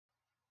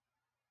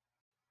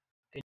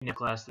Hey, new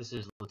class, this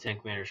is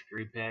Lieutenant Commander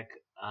Screepack.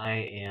 I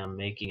am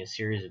making a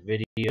series of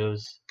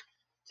videos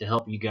to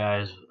help you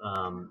guys,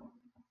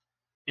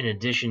 in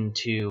addition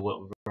to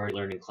what we've already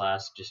learned in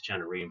class, just trying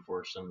to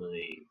reinforce some of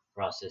the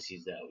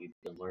processes that we've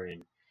been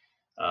learning.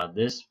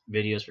 This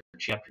video is for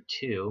Chapter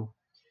 2,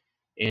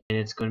 and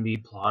it's going to be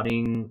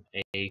plotting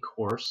a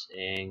course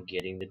and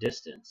getting the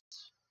distance.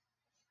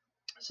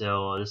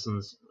 So this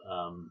one's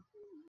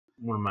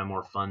one of my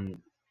more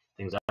fun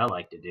things I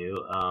like to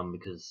do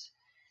because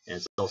and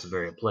it's also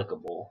very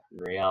applicable in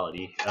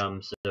reality.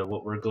 So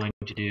what we're going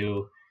to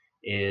do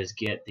is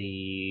get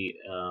the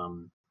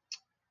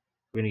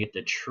we're going to get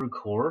the true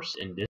course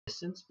and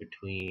distance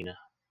between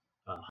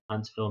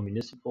Huntsville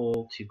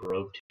Municipal to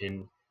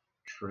Groveton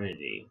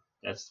Trinity.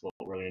 That's what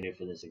we're going to do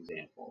for this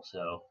example.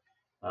 So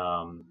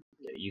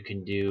you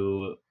can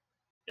do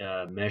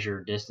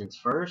measure distance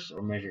first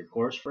or measure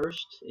course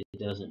first. It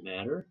doesn't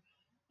matter.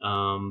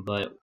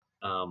 But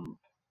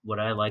what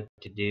I like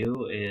to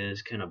do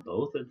is kind of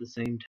both at the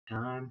same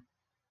time.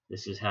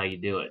 This is how you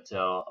do it.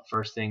 So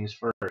first things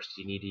first,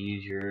 you need to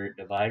use your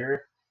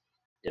divider.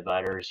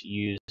 Divider is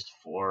used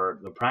for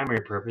the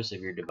primary purpose of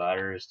your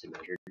divider is to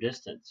measure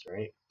distance,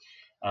 right?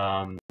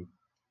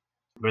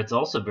 But it's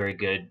also very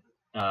good.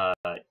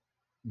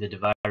 The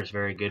divider is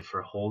very good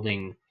for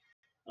holding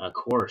a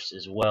course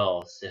as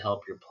well to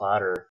help your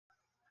plotter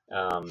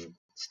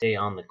stay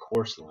on the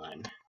course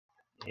line.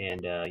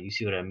 And you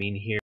see what I mean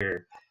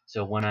here.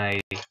 So when I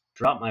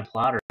drop my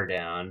plotter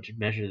down to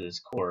measure this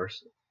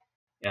course,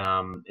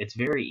 it's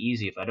very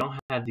easy if I don't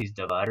have these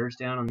dividers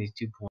down on these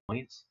 2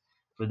 points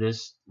for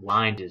this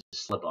line to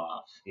slip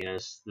off. You know,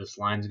 this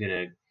line's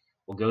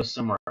will go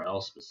somewhere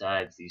else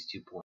besides these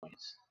 2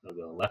 points. It'll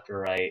go left or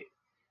right.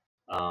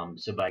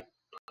 So by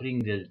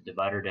putting the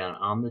divider down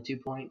on the 2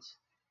 points,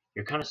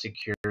 you're kind of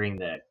securing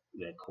that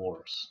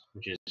course,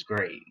 which is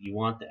great. You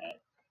want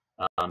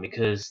that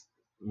because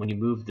when you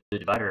move the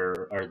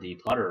divider or the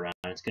plotter around,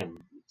 it's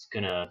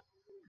gonna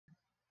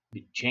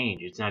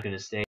change. It's not gonna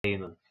stay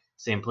in the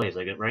same place.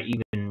 Like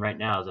even right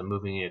now, as I'm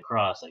moving it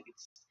across, like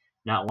it's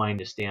not wanting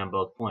to stay on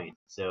both points.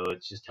 So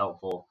it's just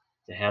helpful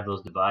to have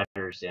those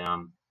dividers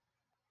down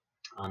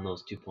on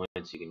those 2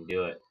 points. You can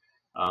do it.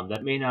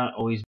 That may not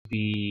always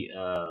be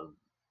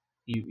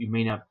you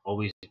may not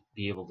always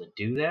be able to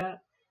do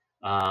that,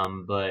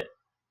 but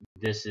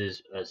this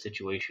is a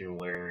situation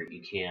where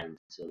you can.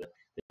 So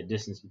the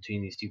distance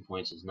between these 2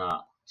 points is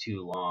not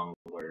too long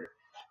where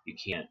you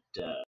can't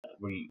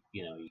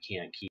you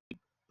can't keep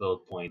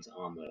both points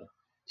on the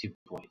 2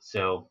 points.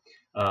 So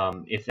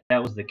if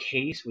that was the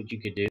case, what you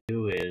could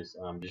do is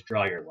just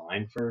draw your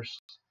line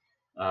first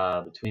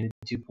between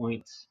the 2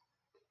 points,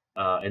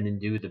 and then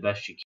do the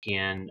best you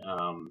can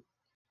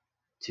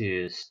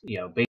to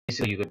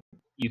basically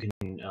you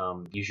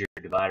can use your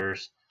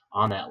dividers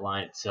on that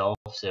line itself.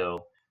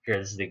 So here,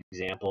 this is the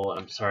example.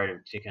 I'm sorry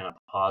to kind of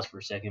pause for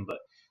a second, but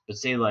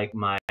say like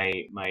my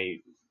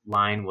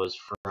line was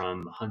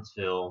from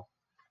Huntsville.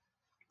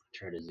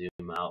 Try to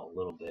zoom out a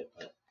little bit,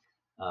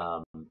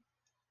 but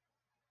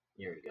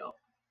here we go.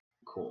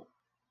 Cool.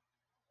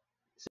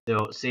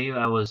 So say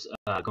I was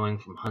going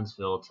from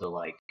Huntsville to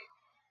like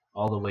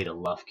all the way to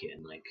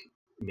Lufkin, like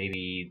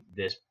maybe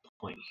this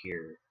point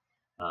here,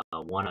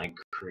 One Eye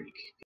Creek.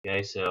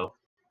 Okay, so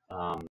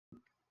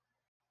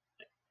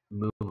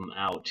move them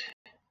out,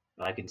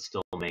 but I can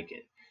still make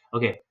it.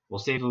 Okay, well,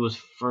 say if it was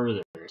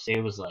further, say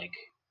it was like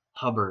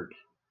Hubbard,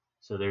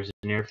 so there's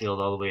an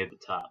airfield all the way at the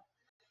top.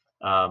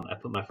 I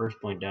put my first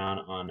point down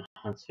on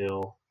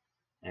Huntsville,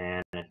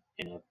 and I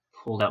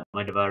pulled out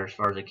my divider as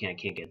far as I can. I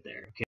can't get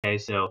there. Okay,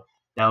 so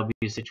that would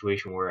be a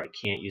situation where I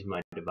can't use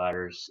my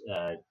dividers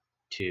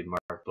to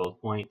mark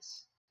both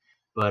points.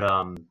 But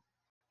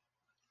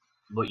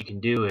what you can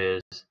do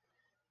is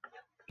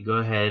you go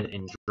ahead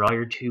and draw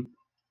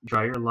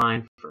your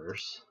line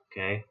first.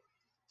 Okay,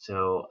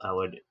 so I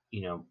would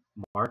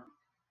mark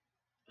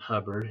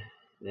Hubbard,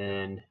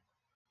 then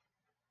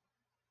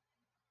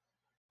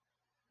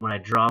when I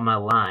draw my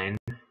line,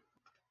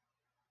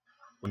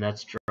 when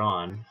that's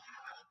drawn,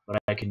 what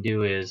I can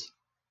do is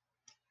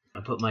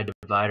I put my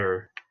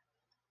divider,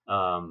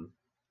 can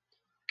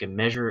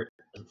measure,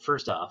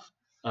 first off,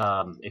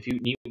 if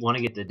you want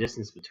to get the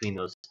distance between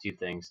those two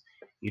things,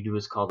 you do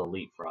what's called a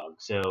leapfrog.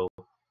 So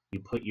you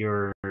put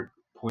your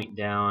point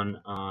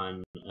down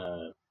on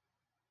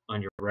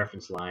your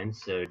reference line,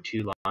 so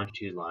 2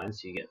 longitude lines,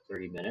 so you get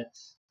 30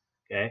 minutes.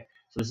 Okay,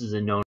 so this is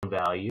a known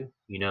value.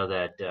 You know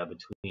that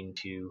between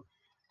 2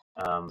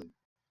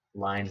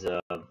 lines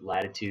of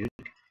latitude,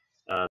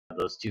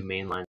 those 2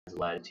 main lines of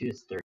latitude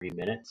is 30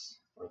 minutes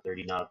or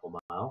 30 nautical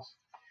miles.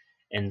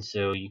 And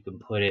so you can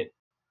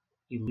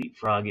you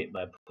leapfrog it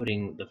by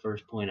putting the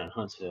first point on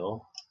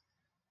Huntsville,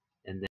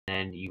 and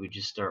then you would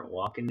just start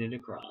walking it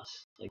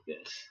across like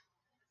this.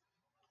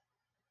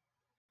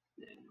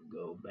 Then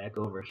go back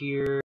over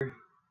here,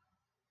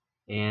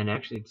 and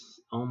actually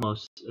it's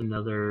almost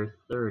another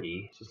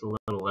 30, just a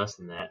little less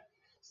than that.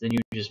 So then you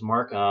just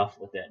mark off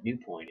what that new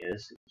point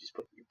is. Just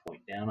put your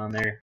point down on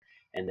there,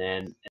 and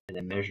then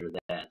measure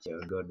that. So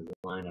go to the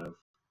line of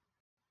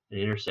an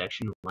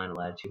intersection, line of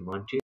latitude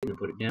 1, 2, and then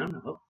put it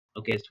down. Oh,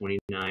 okay, it's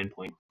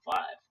 29.5.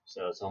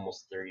 So it's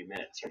almost 30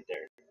 minutes right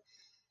there.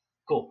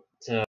 Cool.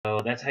 So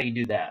that's how you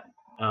do that.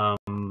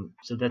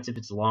 So that's if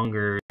it's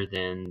longer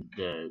than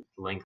the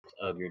length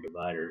of your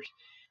dividers.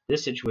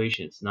 This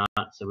situation, it's not.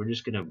 So we're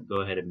just going to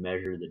go ahead and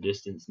measure the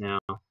distance now.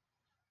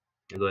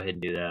 I'll go ahead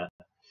and do that.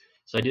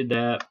 So I did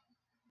that.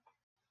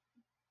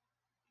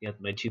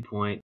 Got my 2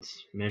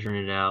 points,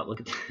 measuring it out.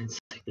 Look at that. It's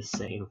like the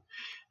same.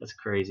 That's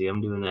crazy.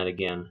 I'm doing that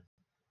again.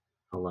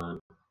 Hold on.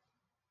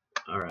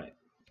 All right.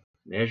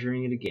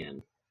 Measuring it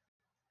again.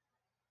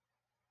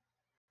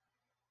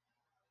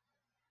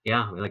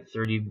 Yeah, like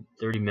 30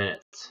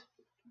 minutes.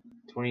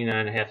 29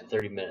 and a half to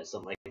 30 minutes,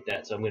 something like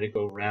that. So I'm going to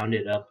go round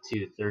it up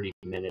to 30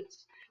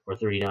 minutes or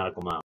 30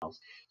 nautical miles.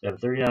 So I have a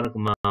 30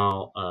 nautical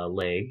mile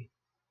leg,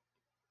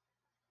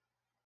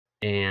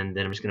 and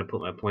then I'm just going to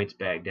put my points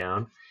back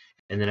down,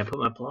 and then I put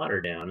my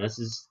plotter down. This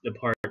is the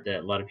part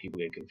that a lot of people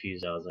get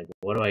confused. I was like,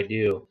 what do I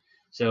do?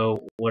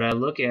 So what I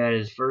look at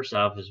is, first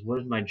off, is what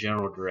is my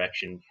general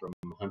direction from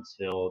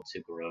Huntsville to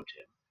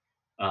Garotin?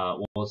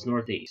 Well, it's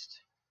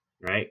northeast,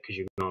 right? Because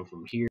you're going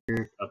from here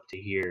up to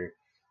here.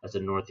 That's a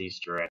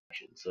northeast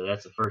direction. So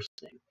that's the first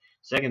thing.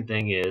 Second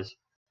thing is,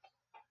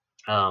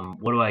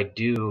 what do I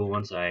do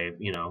once I,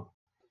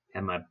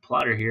 have my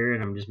plotter here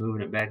and I'm just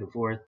moving it back and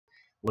forth?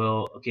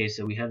 Well, okay,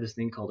 so we have this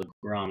thing called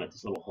a grommet,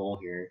 this little hole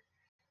here.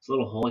 This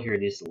little hole here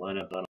needs to line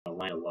up on a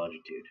line of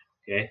longitude,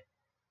 okay?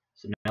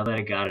 So now that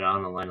I got it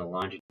on the line of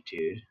longitude,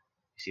 you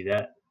see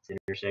that? It's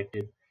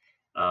intersected.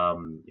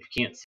 If you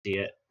can't see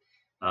it,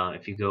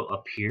 if you go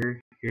up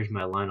here, here's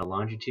my line of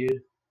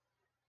longitude,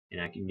 and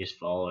I can just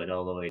follow it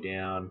all the way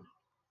down,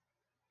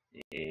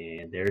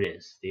 and there it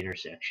is, the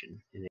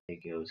intersection, and it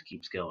goes,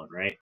 keeps going,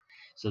 right?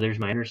 So there's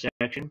my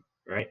intersection,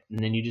 right? And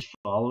then you just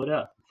follow it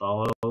up,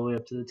 follow it all the way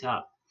up to the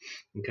top,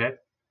 okay?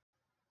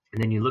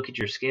 And then you look at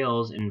your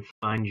scales and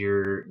find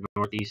your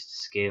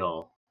northeast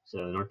scale.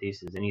 So the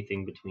northeast is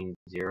anything between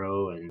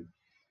 0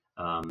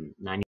 and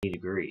 90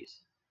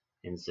 degrees.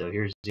 And so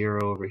here's 0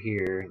 over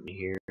here, and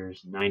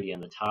here's 90 on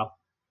the top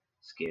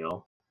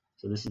scale.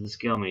 So this is the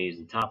scale I'm going to use,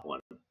 the top one.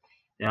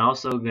 Then I'm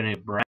also going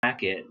to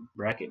bracket.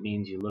 Bracket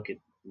means you look at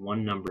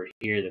one number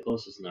here, the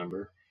closest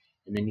number,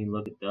 and then you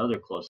look at the other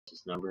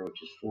closest number,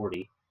 which is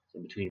 40.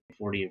 So between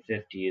 40 and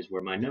 50 is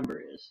where my number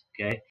is.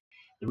 Okay.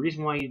 The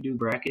reason why you do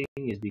bracketing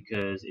is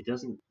because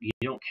you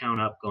don't count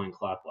up going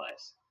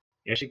clockwise.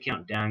 You actually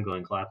count down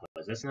going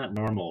clockwise. That's not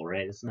normal,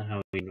 right? That's not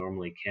how we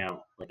normally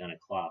count, like on a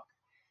clock.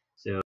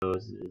 So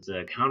it's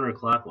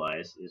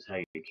counterclockwise is how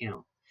you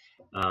count.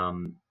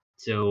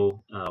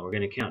 We're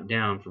going to count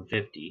down from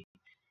 50.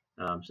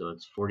 So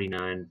it's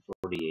 49,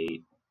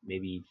 48,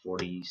 maybe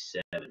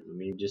 47. Let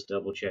me just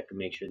double check and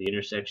make sure the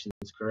intersection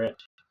is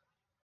correct.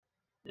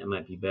 That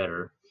might be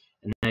better.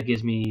 And that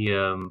gives me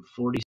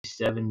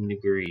 47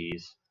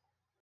 degrees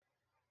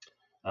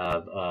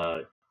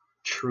of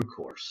true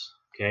course.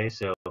 Okay,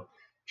 so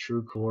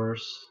true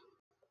course,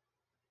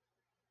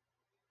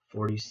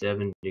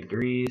 47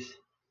 degrees,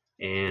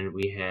 and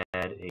we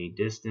had a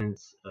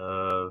distance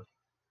of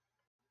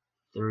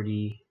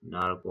 30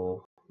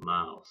 nautical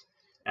miles.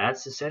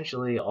 That's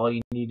essentially all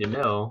you need to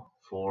know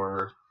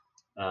for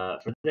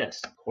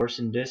this course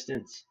and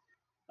distance,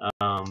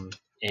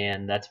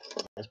 and that's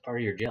part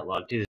of your jet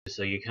log too.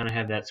 So you kind of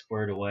have that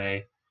squared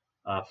away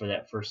for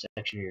that first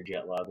section of your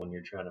jet log when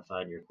you're trying to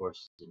find your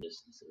courses and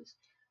distances.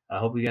 I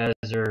hope you guys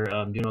are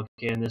doing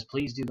okay in this.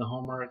 Please do the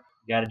homework.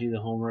 You got to do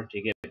the homework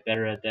to get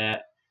better at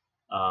that.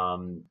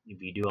 If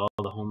you do all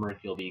the homework,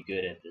 you'll be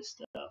good at this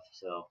stuff.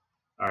 So,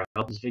 all right, I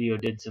hope this video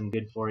did some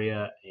good for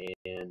you,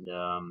 and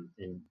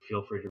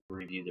feel free to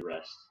review the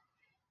rest.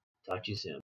 Talk to you soon.